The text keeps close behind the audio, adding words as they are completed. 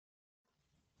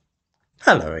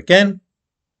Hello again.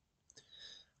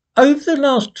 Over the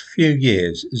last few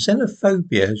years,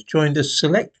 xenophobia has joined a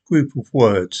select group of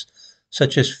words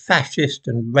such as fascist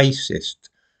and racist,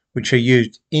 which are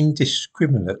used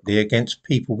indiscriminately against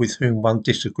people with whom one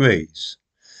disagrees,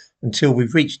 until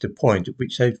we've reached a point at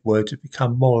which those words have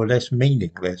become more or less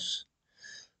meaningless.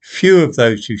 Few of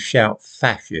those who shout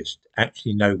fascist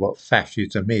actually know what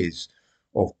fascism is,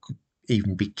 or could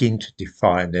even begin to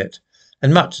define it,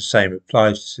 and much the same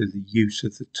applies to the use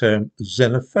of the term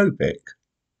xenophobic.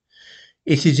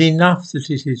 It is enough that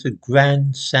it is a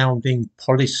grand-sounding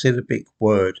polysyllabic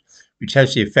word which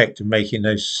has the effect of making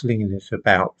those slinging it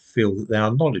about feel that they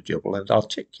are knowledgeable and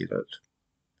articulate.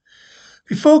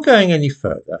 Before going any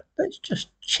further, let's just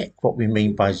check what we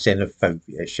mean by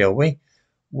xenophobia, shall we?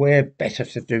 Where better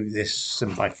to do this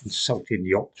than by consulting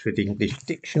the Oxford English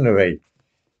Dictionary,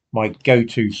 my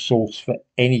go-to source for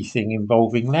anything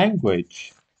involving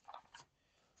language.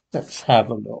 Let's have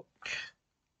a look.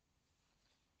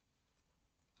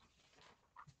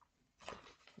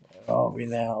 Where are we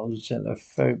now?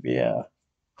 Xenophobia.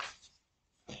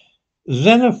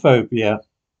 Xenophobia: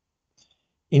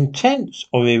 intense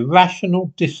or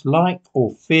irrational dislike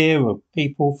or fear of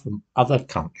people from other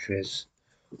countries.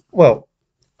 Well,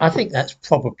 I think that's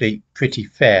probably pretty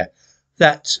fair.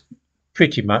 That's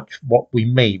pretty much what we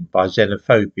mean by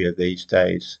xenophobia these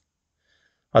days.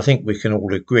 I think we can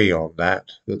all agree on that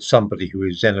somebody who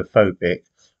is xenophobic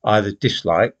either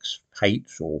dislikes,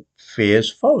 hates, or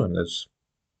fears foreigners.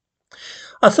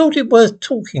 I thought it worth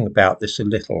talking about this a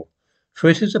little, for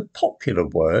it is a popular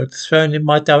word thrown in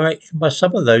my direction by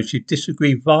some of those who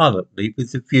disagree violently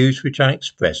with the views which I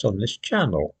express on this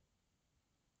channel.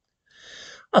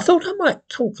 I thought I might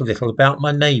talk a little about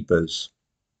my neighbours.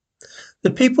 The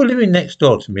people living next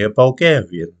door to me are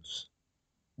Bulgarians.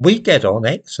 We get on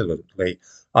excellently.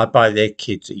 I buy their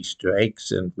kids Easter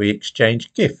eggs and we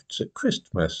exchange gifts at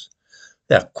Christmas.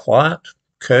 They're quiet,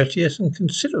 courteous and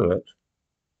considerate.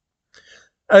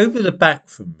 Over the back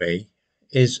from me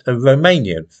is a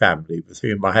Romanian family with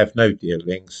whom I have no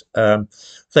dealings.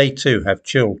 They too have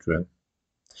children.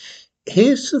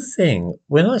 Here's the thing,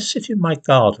 when I sit in my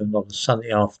garden on a sunny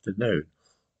afternoon,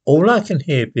 all I can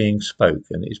hear being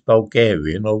spoken is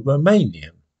Bulgarian or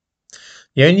Romanian.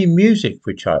 The only music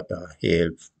which I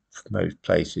hear from those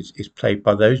places is played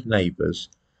by those neighbours,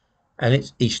 and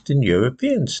it's Eastern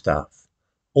European stuff.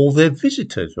 All their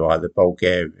visitors are either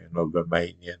Bulgarian or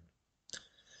Romanian.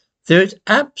 There is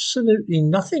absolutely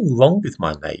nothing wrong with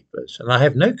my neighbours, and I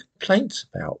have no complaints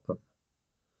about them.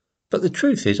 But the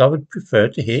truth is I would prefer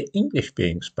to hear English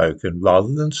being spoken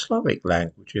rather than Slavic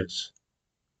languages.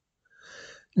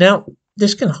 Now,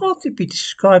 this can hardly be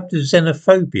described as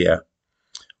xenophobia,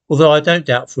 although I don't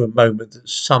doubt for a moment that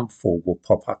some fool will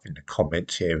pop up in the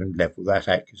comments here and level that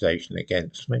accusation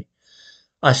against me.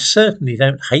 I certainly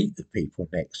don't hate the people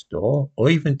next door, or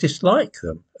even dislike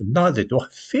them, and neither do I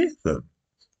fear them.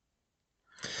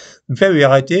 The very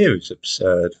idea is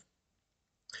absurd.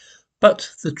 But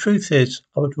the truth is,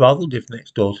 I would rather live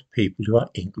next door to people who are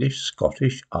English,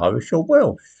 Scottish, Irish, or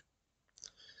Welsh.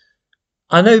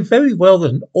 I know very well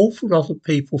that an awful lot of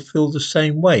people feel the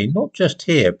same way, not just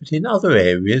here, but in other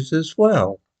areas as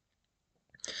well.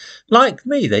 Like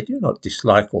me, they do not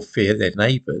dislike or fear their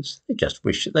neighbours, they just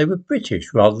wish that they were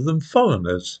British rather than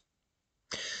foreigners.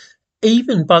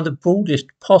 Even by the broadest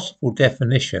possible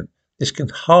definition, this can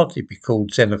hardly be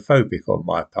called xenophobic on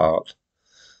my part.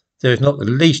 There is not the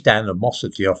least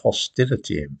animosity or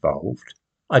hostility involved.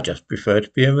 I just prefer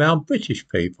to be around British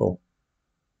people.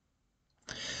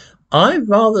 I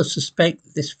rather suspect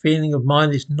that this feeling of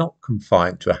mine is not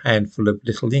confined to a handful of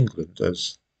Little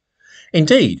Englanders.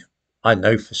 Indeed, I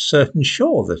know for certain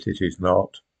sure that it is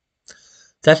not.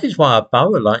 That is why a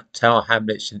borough like Tower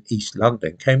Hamlets in East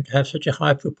London came to have such a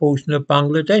high proportion of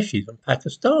Bangladeshis and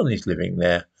Pakistanis living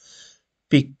there,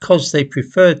 because they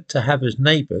preferred to have as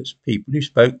neighbours people who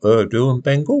spoke Urdu and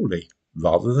Bengali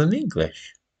rather than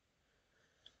English.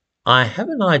 I have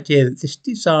an idea that this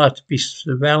desire to be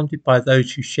surrounded by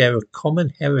those who share a common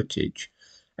heritage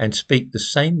and speak the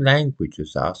same language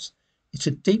as us is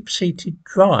a deep-seated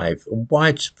drive and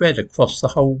widespread across the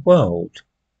whole world.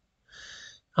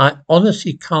 I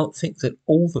honestly can't think that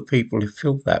all the people who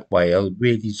feel that way are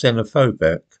really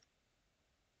xenophobic.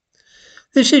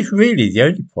 This is really the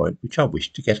only point which I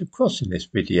wish to get across in this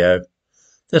video,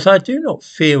 that I do not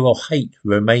fear or hate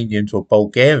Romanians or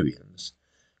Bulgarians,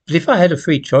 but if I had a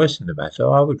free choice in the matter,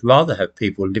 I would rather have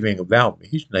people living around me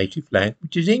whose native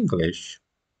language is English.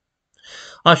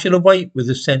 I shall await with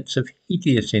a sense of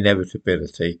hideous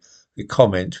inevitability the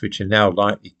comments which are now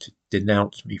likely to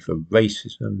denounce me for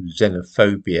racism,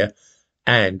 xenophobia,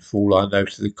 and, for all I know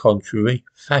to the contrary,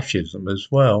 fascism as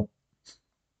well.